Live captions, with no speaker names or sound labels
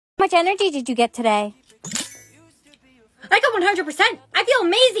How much energy did you get today? I got 100%. I feel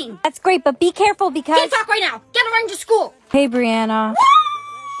amazing. That's great, but be careful because... Can't talk right now. Get around to school. Hey, Brianna.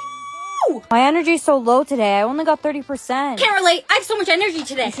 Woo! My energy's so low today. I only got 30%. Can't relate. I have so much energy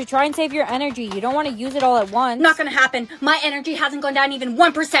today. You should try and save your energy. You don't want to use it all at once. Not gonna happen. My energy hasn't gone down even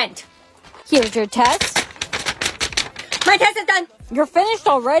 1%. Here's your test. My test is done. You're finished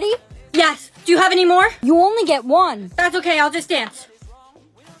already? Yes. Do you have any more? You only get one. That's okay. I'll just dance.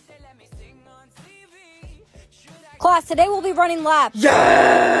 Class, today we'll be running laps.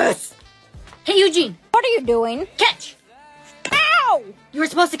 Yes! Hey, Eugene. What are you doing? Catch. Ow! You were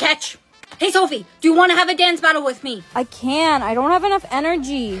supposed to catch. Hey, Sophie. Do you want to have a dance battle with me? I can't. I don't have enough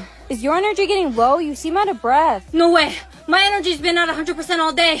energy. Is your energy getting low? You seem out of breath. No way. My energy's been at 100%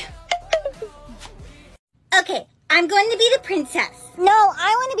 all day. Okay, I'm going to be the princess. No,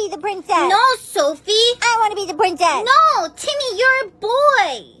 I want to be the princess. No, Sophie. I want to be the princess. No, Timmy, you're a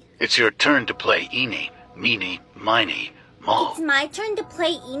boy. It's your turn to play Eeny, Meeny, Miny, Mo. It's my turn to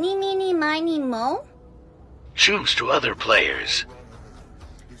play Eeny, Meeny, Miny, Mo? Choose two other players.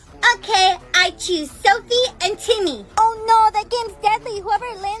 Okay, I choose Sophie and Timmy. Oh no, that game's deadly. Whoever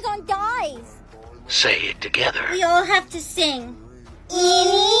it lands on dies. Say it together. We all have to sing.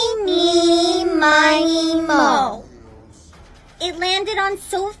 Eeny, Meeny, Miny, Mo. It landed on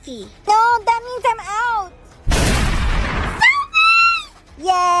Sophie. No, that means I'm out. Sophie!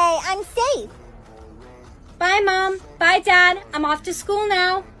 Yay, I'm safe. Bye, Mom. Bye, Dad. I'm off to school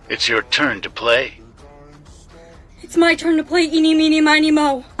now. It's your turn to play. It's my turn to play Eeny, Meeny, Miny,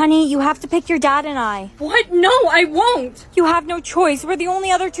 Mo. Honey, you have to pick your dad and I. What? No, I won't. You have no choice. We're the only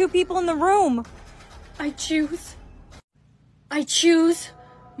other two people in the room. I choose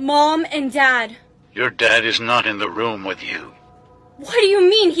Mom and Dad. Your dad is not in the room with you. What do you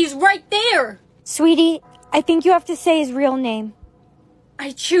mean? He's right there. Sweetie, I think you have to say his real name.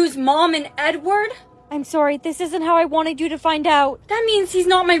 I choose Mom and Edward? I'm sorry, this isn't how I wanted you to find out. That means he's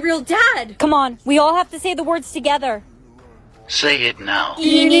not my real dad. Come on, we all have to say the words together. Say it now.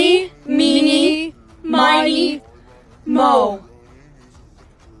 Eeny, Meeny, Miny, Mo.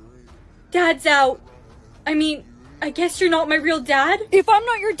 Dad's out. I guess you're not my real dad? If I'm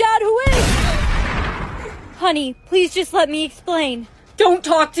not your dad, who is? Honey, please just let me explain. Don't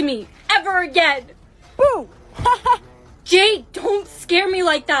talk to me ever again. Boo! Jay, don't scare me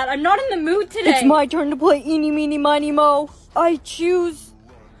like that. I'm not in the mood today. It's my turn to play Eeny, Meeny, Miny, Mo. I choose,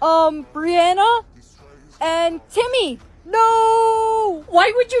 Brianna and Timmy. No!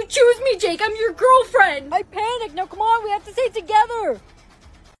 Why would you choose me, Jake? I'm your girlfriend. I panicked. Now come on, we have to say it together.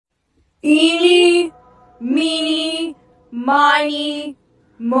 Eeny, Meeny, Miny,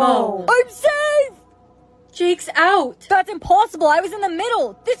 Mo. I'm safe! Jake's out. That's impossible. I was in the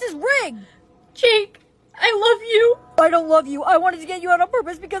middle. This is rigged. Jake, I love you. I don't love you. I wanted to get you out on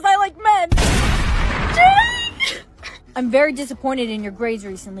purpose because I like men. Jake! I'm very disappointed in your grades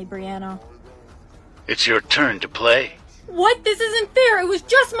recently, Brianna. It's your turn to play. What? This isn't fair. It was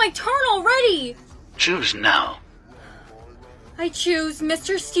just my turn already. Choose now. I choose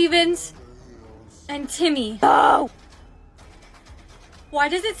Mr. Stevens and Timmy. No! Why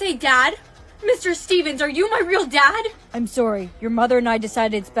does it say Dad? Mr. Stevens, are you my real dad? I'm sorry. Your mother and I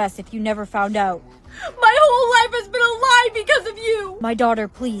decided it's best if you never found out. My whole life has been a lie because of you. My daughter,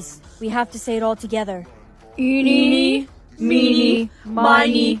 please. We have to say it all together. Eeny, Meeny,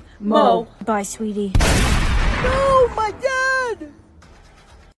 Miny, Mo. Bye, sweetie. No, my dad!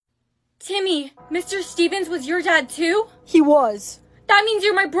 Timmy, Mr. Stevens was your dad too? He was. That means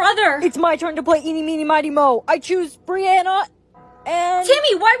you're my brother. It's my turn to play Eeny, Meeny, Miny, Mo. I choose Brianna and...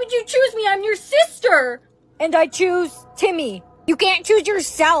 Timmy, why would you choose me? I'm your sister. And I choose Timmy. You can't choose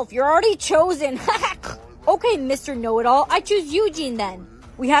yourself. You're already chosen. Okay, Mr. Know-It-All. I choose Eugene then.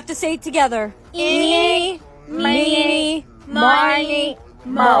 We have to say it together. Eeny, Meeny, Miny,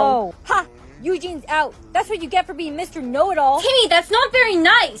 Mo. Ha! Eugene's out. That's what you get for being Mr. Know-It-All. Timmy, that's not very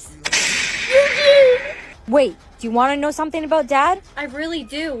nice. Eugene! Wait, do you want to know something about Dad? I really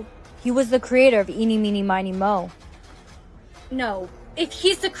do. He was the creator of Eeny, Meeny, Miny, Mo. No. If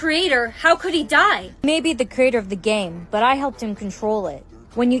he's the creator, how could he die? He may be the creator of the game, but I helped him control it.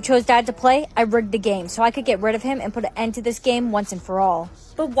 When you chose Dad to play, I rigged the game so I could get rid of him and put an end to this game once and for all.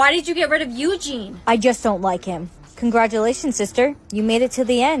 But why did you get rid of Eugene? I just don't like him. Congratulations, sister. You made it to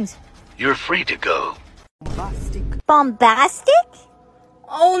the end. You're free to go. Bombastic?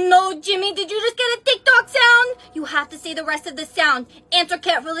 Oh no, Jimmy, did you just get a TikTok sound? You have to say the rest of the sound. Answer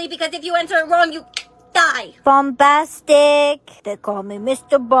carefully because if you answer it wrong, you die. Bombastic. They call me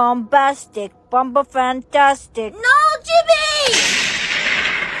Mr. Bombastic. Bomba Fantastic. No, Jimmy!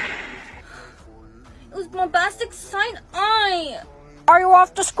 It was bombastic sign I. Are you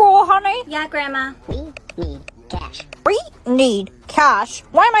off to school, honey? Yeah, Grandma. We need cash. We need cash.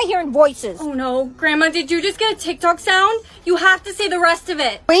 Why am I hearing voices? Oh no, Grandma, did you just get a TikTok sound? You have to say the rest of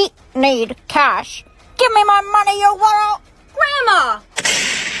it. We need cash. Give me my money, you little... Grandma!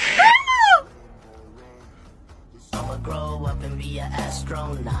 Grandma! I'ma grow up and be an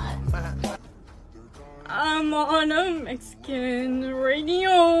astronaut. I'm on a Mexican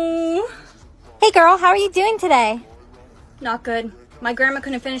radio. Hey girl, how are you doing today? Not good. My grandma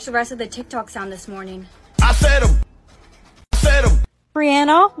couldn't finish the rest of the TikTok sound this morning. I said him.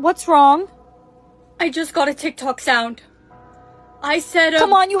 Brianna, what's wrong? I just got a TikTok sound. I said a...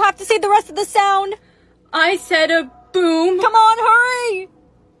 Come on, you have to say the rest of the sound. I said a boom. Come on, hurry.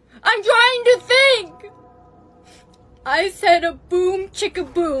 I'm trying to think. I said a boom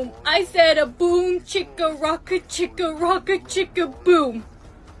chicka boom. I said a boom chicka chicka boom.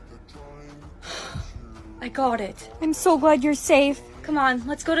 I got it. I'm so glad you're safe. Come on,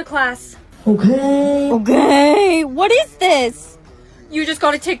 let's go to class. Okay, what is this? You just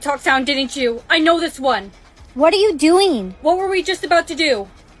got a TikTok sound, didn't you? I know this one. What are you doing? What were we just about to do?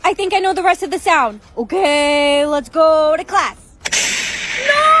 I think I know the rest of the sound. Okay, let's go to class.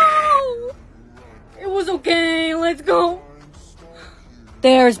 No! It was okay, let's go.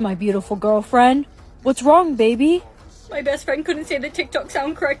 There's my beautiful girlfriend. What's wrong, baby? My best friend couldn't say the TikTok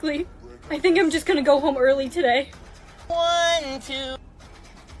sound correctly. I think I'm just gonna go home early today. 1, 2.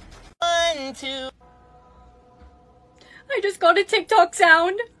 1, 2. I just got a TikTok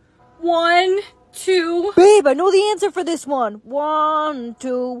sound. 1, 2. Babe, I know the answer for this one. 1,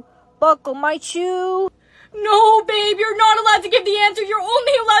 2, buckle my shoe. No, babe, you're not allowed to give the answer. You're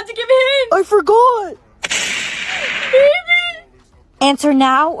only allowed to give hints. I forgot. Baby. Answer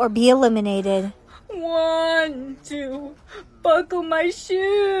now or be eliminated. 1, 2, buckle my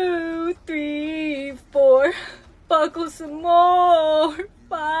shoe. 3, 4, buckle some more.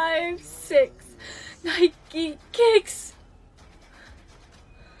 5, 6, Nike kicks.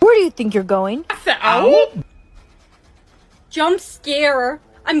 Where do you think you're going? Out? Jump scare.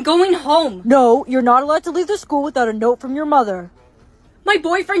 I'm going home. No, you're not allowed to leave the school without a note from your mother. My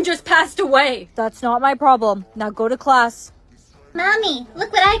boyfriend just passed away. That's not my problem. Now go to class. Mommy,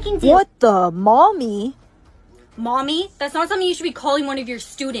 look what I can do. What the? Mommy? Mommy, that's not something you should be calling one of your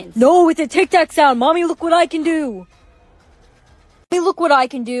students. No, it's a tic-tac sound. Mommy, look what I can do. Mommy, look what I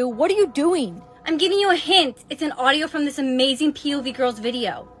can do. What are you doing? I'm giving you a hint. It's an audio from this amazing POV girl's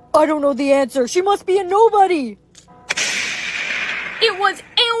video. I don't know the answer. She must be a nobody. It was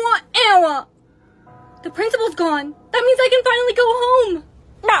Awa. The principal's gone. That means I can finally go home.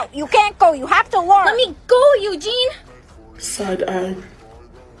 No, you can't go. You have to learn. Let me go, Eugene. Side eye.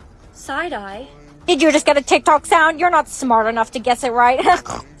 Side eye. Did you just get a TikTok sound? You're not smart enough to guess it right.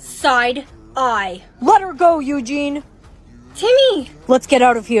 Side eye. Let her go, Eugene. Timmy. Let's get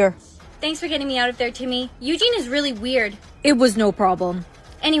out of here. Thanks for getting me out of there, Timmy. Eugene is really weird. It was no problem.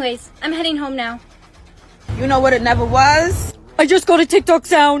 Anyways, I'm heading home now. You know what it never was? I just got a TikTok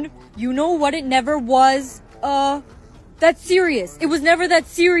sound. You know what it never was? That's serious. It was never that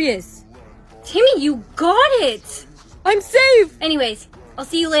serious. Timmy, you got it. I'm safe. Anyways, I'll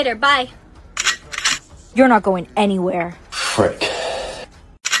see you later. Bye. You're not going anywhere. Frick.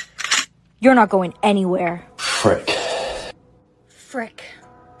 You're not going anywhere. Frick. Frick.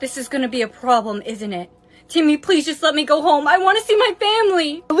 This is gonna be a problem, isn't it? Timmy, please just let me go home. I want to see my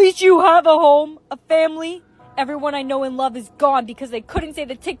family. At least you have a home, a family. Everyone I know and love is gone because they couldn't say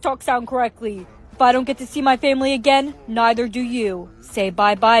the TikTok sound correctly. If I don't get to see my family again, neither do you. Say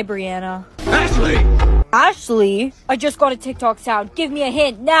bye-bye, Brianna. Ashley! Ashley? I just got a TikTok sound. Give me a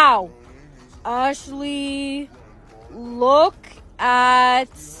hint now. Ashley, look at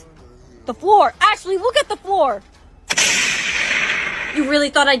the floor. Ashley, look at the floor. You really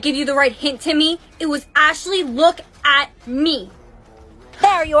thought I'd give you the right hint, Timmy? It was Ashley, look at me.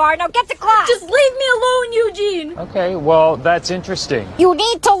 There you are. Now get to class. Just leave me alone, Eugene. Okay, well, that's interesting. You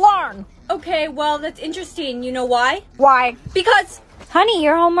need to learn. Okay, well, that's interesting. You know why? Why? Because... Honey,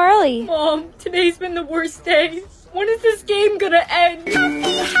 you're home early. Mom, today's been the worst day. When is this game gonna end?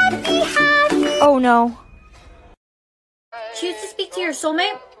 Oh, no. Choose to speak to your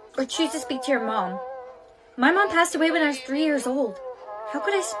soulmate or choose to speak to your mom? My mom passed away when I was 3 years old. How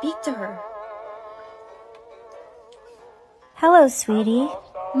could I speak to her? Hello, sweetie.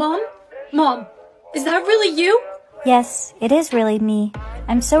 Mom? Mom, is that really you? Yes, it is really me.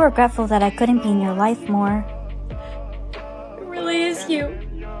 I'm so regretful that I couldn't be in your life more. It really is you.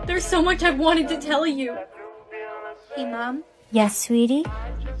 There's so much I've wanted to tell you. Hey, Mom. Yes, sweetie?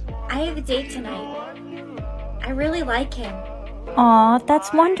 I have a date tonight. I really like him. Aw,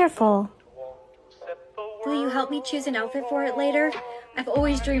 that's wonderful. Will you help me choose an outfit for it later? I've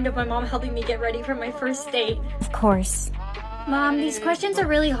always dreamed of my mom helping me get ready for my first date. Of course. Mom, these questions are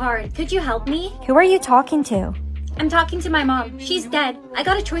really hard. Could you help me? Who are you talking to? I'm talking to my mom. She's dead. I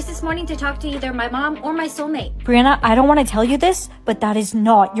got a choice this morning to talk to either my mom or my soulmate. Brianna, I don't want to tell you this, but that is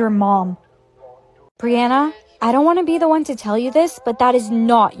not your mom. Brianna, I don't want to be the one to tell you this, but that is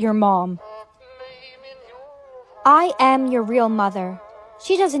not your mom. I am your real mother.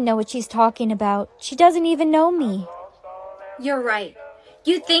 She doesn't know what she's talking about. She doesn't even know me. You're right.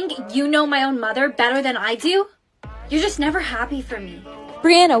 You think you know my own mother better than I do? You're just never happy for me.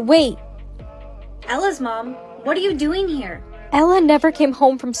 Brianna, wait. Ella's mom, what are you doing here? Ella never came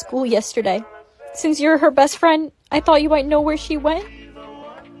home from school yesterday. Since you're her best friend, I thought you might know where she went.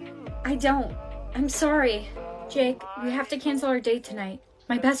 I don't. I'm sorry. Jake, we have to cancel our date tonight.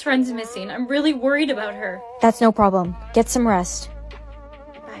 My best friend's missing. I'm really worried about her. That's no problem. Get some rest.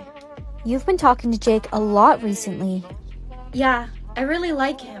 Bye. You've been talking to Jake a lot recently. Yeah, I really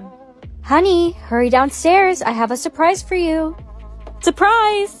like him. Honey, hurry downstairs. I have a surprise for you.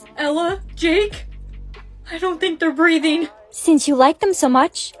 Surprise! Ella? Jake? I don't think they're breathing. Since you like them so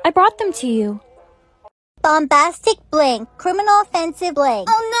much, I brought them to you. Bombastic blank. Criminal offensive blank.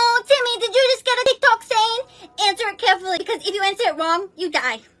 Oh no, Timmy, did you just get a TikTok saying? Answer it carefully, because if you answer it wrong, you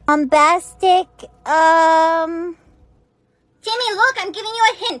die. Bombastic, Timmy, look, I'm giving you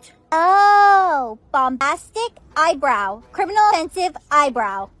a hint. Oh, bombastic eyebrow. Criminal offensive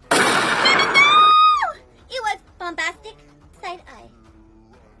eyebrow. No! It was bombastic side eye.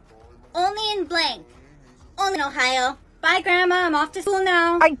 Only in blank. Only in Ohio. Bye, Grandma. I'm off to school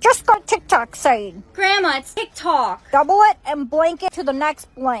now. I just got TikTok saying. Grandma, it's TikTok. Double it and blank it to the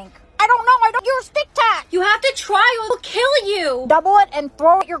next blank. I don't know, I don't use TikTok. You have to try or it'll kill you. Double it and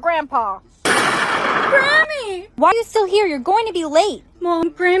throw it at your grandpa. Grammy! Why are you still here? You're going to be late. Mom,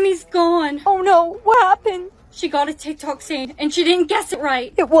 Grammy's gone. Oh no, what happened? She got a TikTok saying and she didn't guess it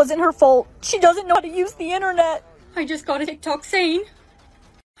right. It wasn't her fault. She doesn't know how to use the internet. I just got a TikTok saying.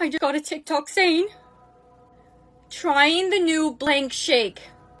 Trying the new blank shake.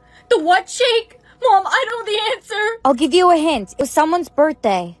 The what shake? Mom, I know the answer. I'll give you a hint. It was someone's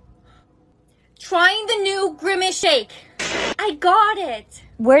birthday. Trying the new grimace shake. I got it.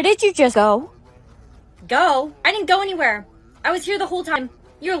 Where did you just go? Go? I didn't go anywhere. I was here the whole time.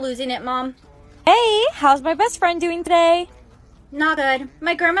 You're losing it, Mom. Hey, how's my best friend doing today? Not good.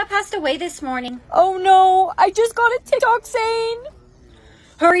 My grandma passed away this morning. Oh no, I just got a TikTok saying.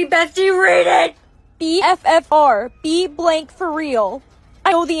 Hurry, Bestie, read it! BFFR, be blank for real.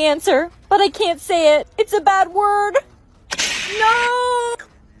 I know the answer, but I can't say it. It's a bad word. No!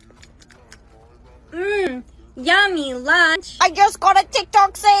 Yummy lunch. I just got a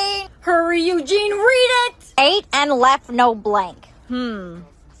TikTok saying. Hurry, Eugene, read it! 8 and left no blank. 8 and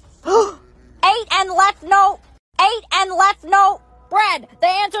left no. 8 and left no bread. The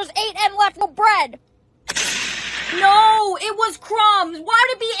answer's 8 and left no bread. No, it was crumbs. Why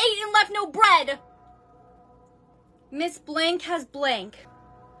would it be 8 and left no bread? Miss Blank has blank.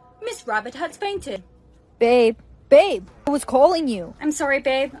 Miss Rabbit has fainted. Babe, I was calling you. I'm sorry,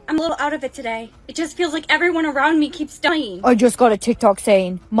 babe. I'm a little out of it today. It just feels like everyone around me keeps dying. I just got a TikTok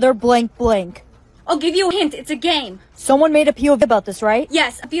saying, mother blank blank. I'll give you a hint. It's a game. Someone made a POV about this, right?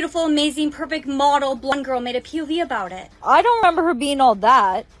 Yes, a beautiful, amazing, perfect model blonde girl made a POV about it. I don't remember her being all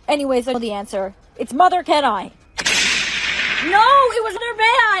that. Anyways, I know the answer. It's Mother Can I. No, it was Mother May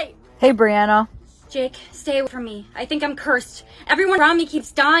I. Hey, Brianna. Jake, stay away from me. I think I'm cursed. Everyone around me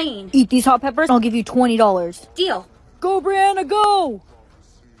keeps dying. Eat these hot peppers and I'll give you $20. Deal. Go, Brianna, go!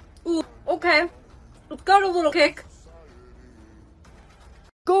 Ooh, okay. Let's got a little kick.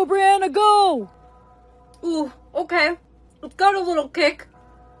 Go, Brianna, go! Ooh, okay. Let's got a little kick.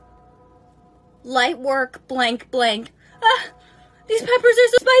 Light work, blank, blank. Ah, these peppers are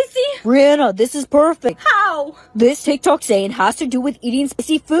so spicy. Brianna, this is perfect. How? This TikTok saying has to do with eating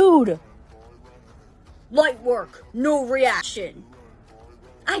spicy food. Light work, no reaction.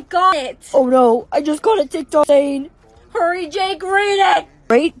 I got it. Oh no, I just got a TikTok saying. Hurry, Jake, read it.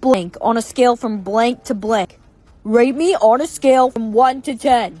 Rate blank on a scale from blank to blank. Rate me on a scale from 1 to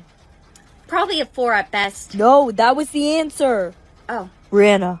 10. Probably a 4 at best. No, that was the answer. Oh.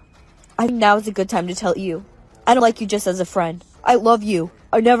 Brianna, I think now is a good time to tell you. I don't like you just as a friend. I love you.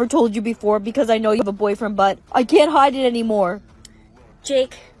 I never told you before because I know you have a boyfriend, but I can't hide it anymore.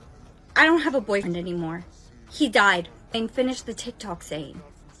 Jake, I don't have a boyfriend anymore. He died and finished the TikTok saying.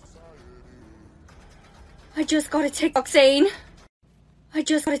 I just got a TikTok saying.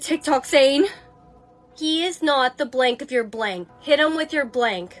 He is not the blank of your blank. Hit him with your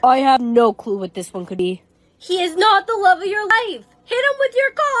blank. I have no clue what this one could be. He is not the love of your life. Hit him with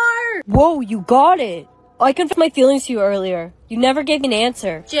your car. Whoa, you got it. I confessed my feelings to you earlier. You never gave me an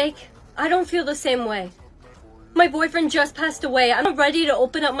answer. Jake, I don't feel the same way. My boyfriend just passed away. I'm not ready to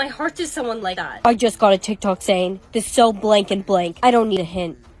open up my heart to someone like that. I just got a TikTok saying, this is so blank and blank. I don't need a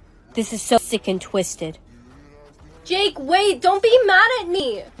hint. This is so sick and twisted. Jake, wait, don't be mad at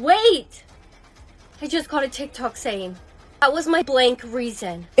me. Wait. I just got a TikTok saying, that was my blank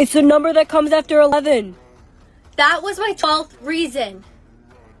reason. It's the number that comes after 11. That was my 12th reason.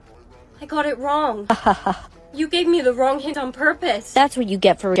 I got it wrong. You gave me the wrong hint on purpose. That's what you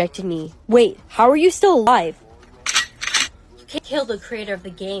get for rejecting me. Wait, how are you still alive? You can't kill the creator of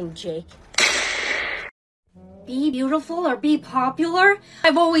the game, Jake. Be beautiful or be popular?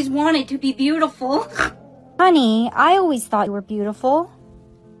 I've always wanted to be beautiful. Honey, I always thought you were beautiful.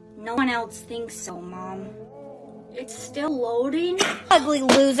 No one else thinks so, Mom. It's still loading? Ugly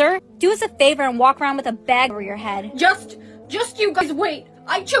loser. Do us a favor and walk around with a bag over your head. Just you guys wait.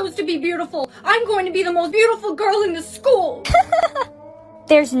 I chose to be beautiful. I'm going to be the most beautiful girl in the school.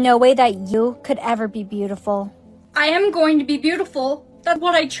 There's no way that you could ever be beautiful. I am going to be beautiful. That's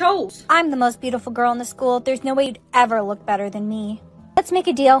what I chose. I'm the most beautiful girl in the school. There's no way you'd ever look better than me. Let's make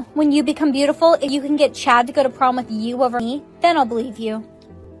a deal. When you become beautiful, if you can get Chad to go to prom with you over me, then I'll believe you.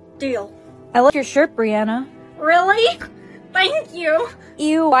 Deal. I like your shirt, Brianna. Really? Thank you.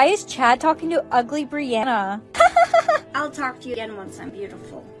 Ew, why is Chad talking to ugly Brianna? I'll talk to you again once I'm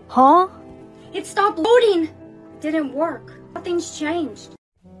beautiful. Huh? It stopped loading. It didn't work. Nothing's changed.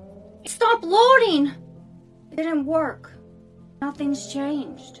 It stopped loading. It didn't work. Nothing's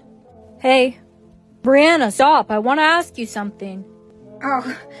changed. Hey, Brianna, stop. I want to ask you something.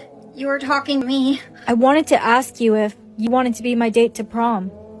 Oh, you were talking to me. I wanted to ask you if you wanted to be my date to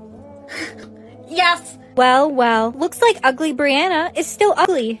prom. Yes. Well, looks like ugly Brianna is still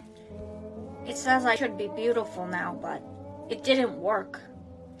ugly. It says I should be beautiful now, but it didn't work.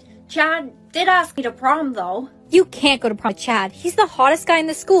 Chad did ask me to prom, though. You can't go to prom with Chad. He's the hottest guy in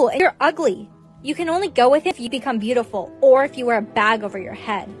the school, and you're ugly. You can only go with him if you become beautiful, or if you wear a bag over your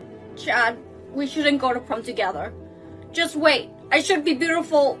head. Chad, we shouldn't go to prom together. Just wait. I should be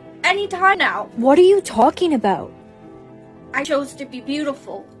beautiful anytime now. What are you talking about? I chose to be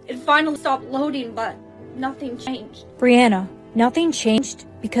beautiful. It finally stopped loading, but nothing changed. Brianna, nothing changed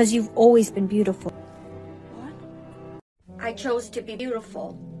because you've always been beautiful. What? I chose to be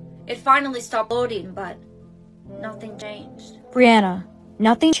beautiful. It finally stopped loading, but nothing changed. Brianna,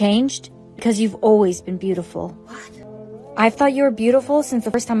 nothing changed because you've always been beautiful. What? I've thought you were beautiful since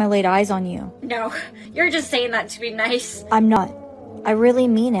the first time I laid eyes on you. No, you're just saying that to be nice. I'm not. I really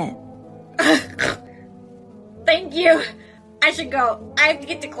mean it. Thank you. I should go. I have to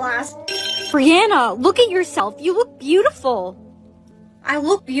get to class. Brianna, look at yourself. You look beautiful. I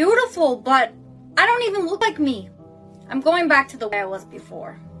look beautiful, but I don't even look like me. I'm going back to the way I was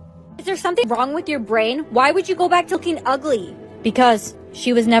before. Is there something wrong with your brain? Why would you go back to looking ugly? Because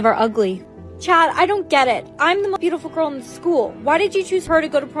she was never ugly. Chad, I don't get it. I'm the most beautiful girl in the school. Why did you choose her to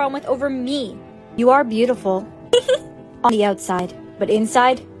go to prom with over me? You are beautiful. On the outside. But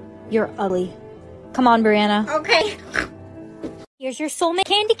inside, you're ugly. Come on, Brianna. Okay. Here's your soulmate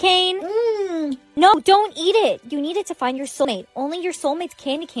candy cane. No, don't eat it. You need it to find your soulmate. Only your soulmate's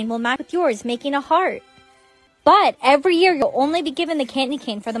candy cane will match with yours, making a heart. But every year, you'll only be given the candy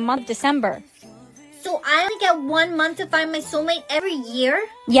cane for the month of December. So I only get 1 month to find my soulmate every year?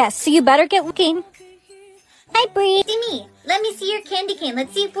 Yes, so you better get looking. Hi, Bree. See me. Let me see your candy cane.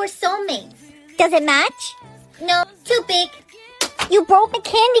 Let's see if we're soulmates. Does it match? No, too big. You broke the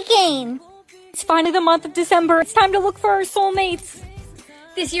candy cane. It's finally the month of December. It's time to look for our soulmates.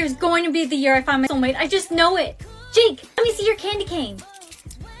 This year is going to be the year I find my soulmate. I just know it. Jake, let me see your candy cane.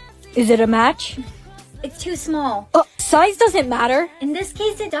 Is it a match? It's too small. Size doesn't matter. In this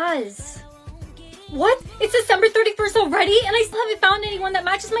case, it does. What? It's December 31st already, and I still haven't found anyone that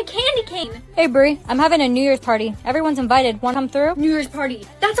matches my candy cane. Hey, Brie, I'm having a New Year's party. Everyone's invited. Want to come through? New Year's party.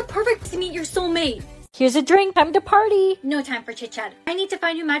 That's a perfect to meet your soulmate. Here's a drink. Time to party. No time for chit-chat. I need to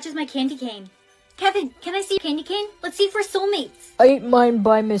find who matches my candy cane. Kevin, can I see your candy cane? Let's see if we're soulmates. I ate mine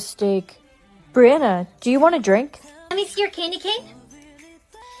by mistake. Brianna, do you want a drink? Let me see your candy cane.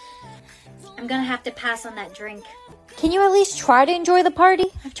 I'm gonna have to pass on that drink. Can you at least try to enjoy the party?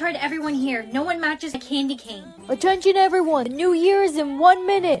 I've tried everyone here. No one matches my candy cane. Attention everyone, the New Year's in 1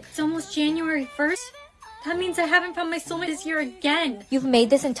 minute. It's almost January 1st. That means I haven't found my soulmate this year again. You've made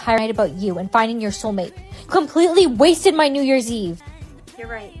this entire night about you and finding your soulmate. Completely wasted my New Year's Eve. You're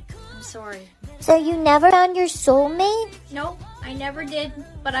right. I'm sorry. So you never found your soulmate? Nope, I never did.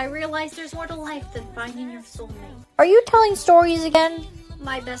 But I realized there's more to life than finding your soulmate. Are you telling stories again?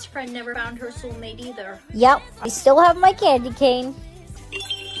 My best friend never found her soulmate either. Yep, I still have my candy cane.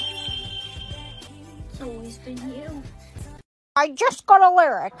 always been you. I just got a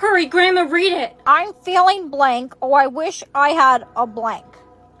lyric. Hurry, Grandma, read it. I'm feeling blank. Oh, I wish I had a blank.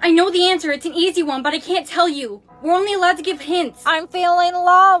 I know the answer. It's an easy one, but I can't tell you. We're only allowed to give hints. I'm feeling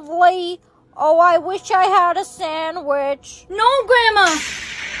lovely. Oh, I wish I had a sandwich. No, Grandma.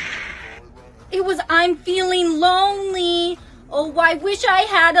 It was I'm feeling lonely. Oh, I wish I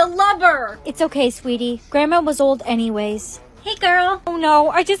had a lover. It's okay, sweetie. Grandma was old anyways. Hey, girl. Oh no,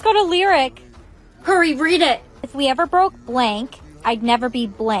 I just got a lyric. Hurry, read it. If we ever broke blank, I'd never be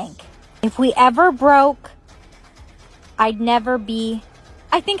blank. If we ever broke, I'd never be...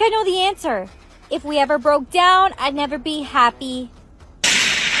 I think I know the answer. If we ever broke down, I'd never be happy.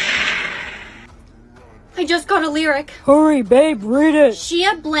 I just got a lyric. Hurry, babe, read it. She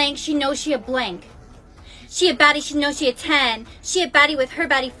a blank, she knows she a blank. She a baddie, she knows she a 10. She a baddie with her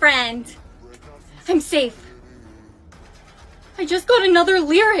baddie friend. I'm safe. I just got another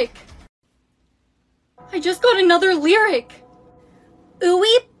lyric.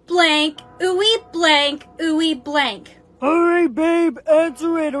 Ooey blank, ooey blank, ooey blank. Hurry, babe,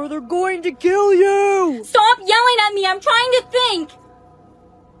 answer it or they're going to kill you. Stop yelling at me, I'm trying to think.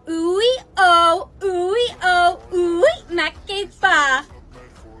 Ooey oh, ooey makeba.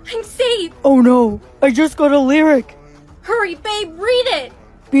 I'm safe. Oh no, I just got a lyric. Hurry, babe, read it.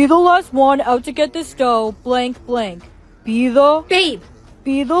 Be the last one out to get this dough, blank, blank. Be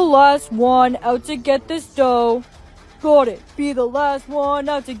the last one out to get this dough. Got it. Be the last one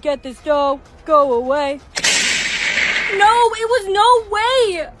out to get this dough. Go away. No, it was no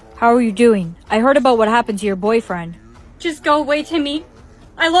way. How are you doing? I heard about what happened to your boyfriend. Just go away, Timmy.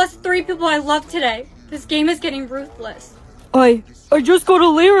 I lost 3 people I love today. This game is getting ruthless. I just got a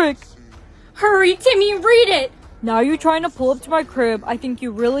lyric. Hurry, Timmy, read it. Now you're trying to pull up to my crib. I think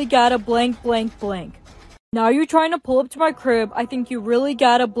you really gotta blank, blank, blank. Now you're trying to pull up to my crib. I think you really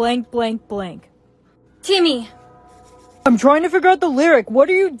gotta blank, blank, blank. Timmy. I'm trying to figure out the lyric. What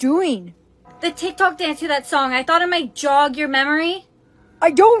are you doing? The TikTok dance to that song. I thought it might jog your memory.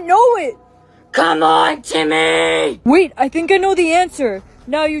 I don't know it. Come on, Timmy. Wait, I think I know the answer.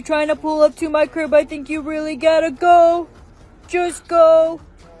 Now you're trying to pull up to my crib. I think you really gotta go. Just go.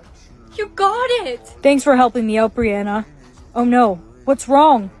 You got it. Thanks for helping me out, Brianna. Oh no, what's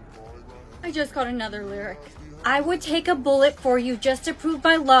wrong? I just got another lyric. I would take a bullet for you just to prove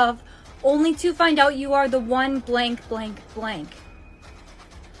my love, only to find out you are the one blank, blank, blank.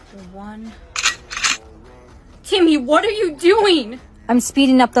 The one... Timmy, what are you doing? I'm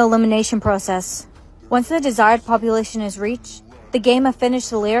speeding up the elimination process. Once the desired population is reached, the game of Finish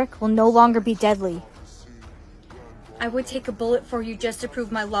the Lyric will no longer be deadly. I would take a bullet for you just to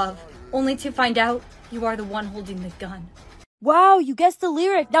prove my love, only to find out you are the one holding the gun. Wow, you guessed the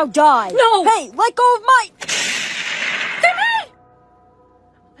lyric. Now die. No! Hey, let go of my... Timmy!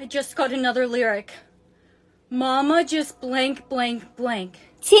 I just got another lyric. Mama just blank, blank, blank.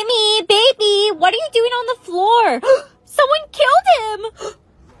 Timmy, baby, what are you doing on the floor? Someone killed him!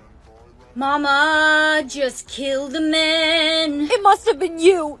 Mama just killed a man. It must have been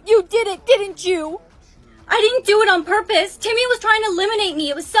you. You did it, didn't you? I didn't do it on purpose. Timmy was trying to eliminate me.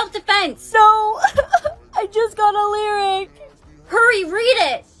 It was self-defense. No, I just got a lyric. Hurry, read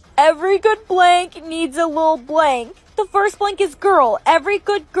it. Every good blank needs a little blank. The first blank is girl. Every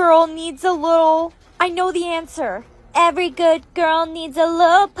good girl needs a little... I know the answer. Every good girl needs a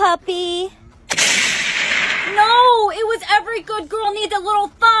little puppy. No, it was every good girl needs a little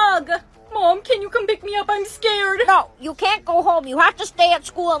thug. Mom, can you come pick me up? I'm scared. No, you can't go home. You have to stay at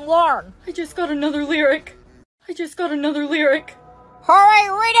school and learn. I just got another lyric. Hurry,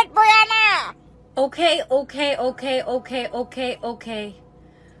 read it, Brianna! Okay.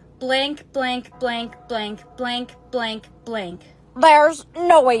 Blank, blank, blank, blank, blank, blank, blank. There's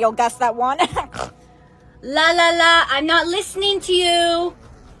no way you'll guess that one. La la la, I'm not listening to you.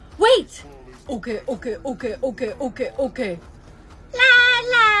 Wait. Okay. La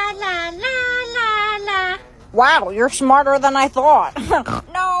la la la la la. Wow, you're smarter than I thought.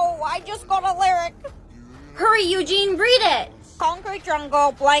 No, I just got a lyric. Hurry, Eugene, read it. Concrete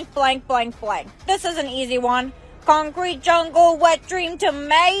jungle, blank, blank, blank, blank. This is an easy one. Concrete jungle, wet dream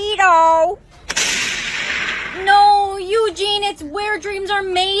tomato. No, Eugene, it's where dreams are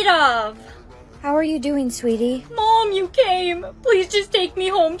made of. How are you doing, sweetie? Mom, you came. Please just take me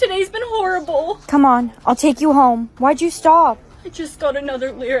home. Today's been horrible. Come on, I'll take you home. Why'd you stop? I just got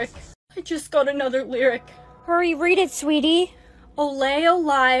another lyric. Hurry, read it, sweetie. Olay,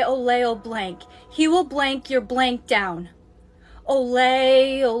 olay, olay, oh blank. He will blank your blank down.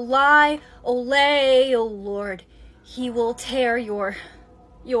 Olay, olay, olay, oh Lord. He will tear your...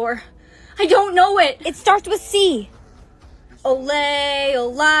 I don't know it. It starts with C. Olay,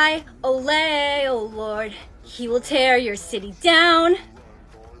 olay, olay, oh Lord. He will tear your city down.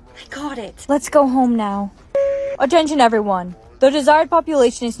 I got it. Let's go home now. Attention everyone. The desired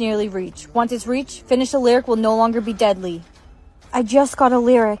population is nearly reached. Once it's reached, finish the lyric will no longer be deadly. I just got a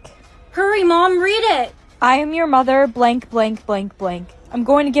lyric. Hurry, Mom, read it. I am your mother, blank, blank, blank, blank. I'm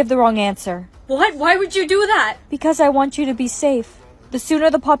going to give the wrong answer. What? Why would you do that? Because I want you to be safe. The sooner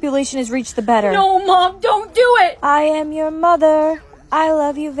the population is reached, the better. No, Mom, don't do it. I am your mother. I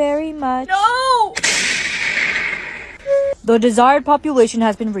love you very much. No! The desired population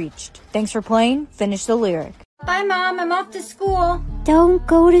has been reached. Thanks for playing. Finish the lyric. Bye, Mom. I'm off to school. Don't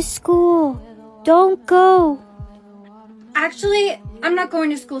go to school. Don't go. Actually, I'm not going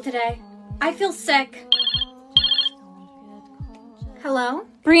to school today. I feel sick. Hello?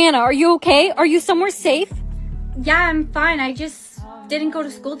 Brianna, are you okay? Are you somewhere safe? Yeah, I'm fine. I just didn't go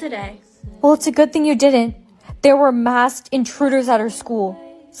to school today. Well, it's a good thing you didn't. There were masked intruders at our school.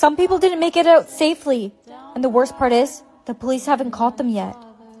 Some people didn't make it out safely. And the worst part is, the police haven't caught them yet.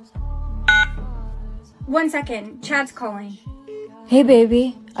 1 second. Chad's calling. Hey,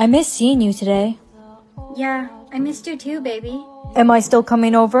 baby. I miss seeing you today. Yeah, I missed you too, baby. Am I still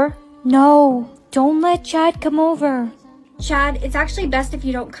coming over? No, don't let Chad come over. Chad, it's actually best if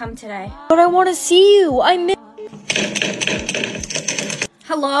you don't come today. But I want to see you. I miss...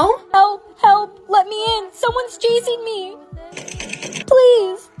 Hello? Help! Help! Let me in! Someone's chasing me!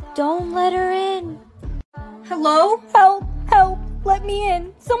 Please! Don't let her in. Hello? Help! Help! Let me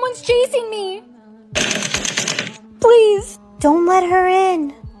in! Someone's chasing me! Please! Don't let her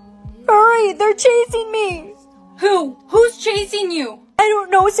in. Hurry! They're chasing me! Who? Who's chasing you? I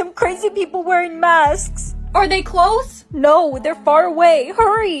don't know, some crazy people wearing masks. Are they close? No, they're far away.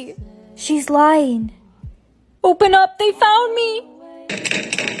 Hurry! She's lying. Open up! They found me!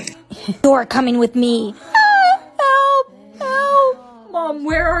 You're coming with me. Help! Help! Mom,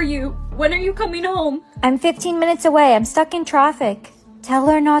 where are you? When are you coming home? I'm 15 minutes away. I'm stuck in traffic. Tell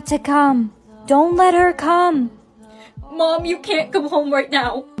her not to come. Don't let her come. Mom, you can't come home right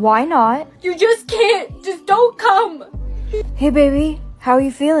now. Why not? You just can't. Just don't come. Hey, baby. How are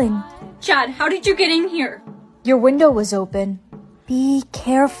you feeling? Chad, how did you get in here? Your window was open. Be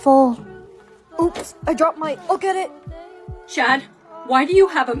careful. Oops, I dropped my... I'll get it. Chad, why do you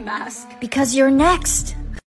have a mask? Because you're next.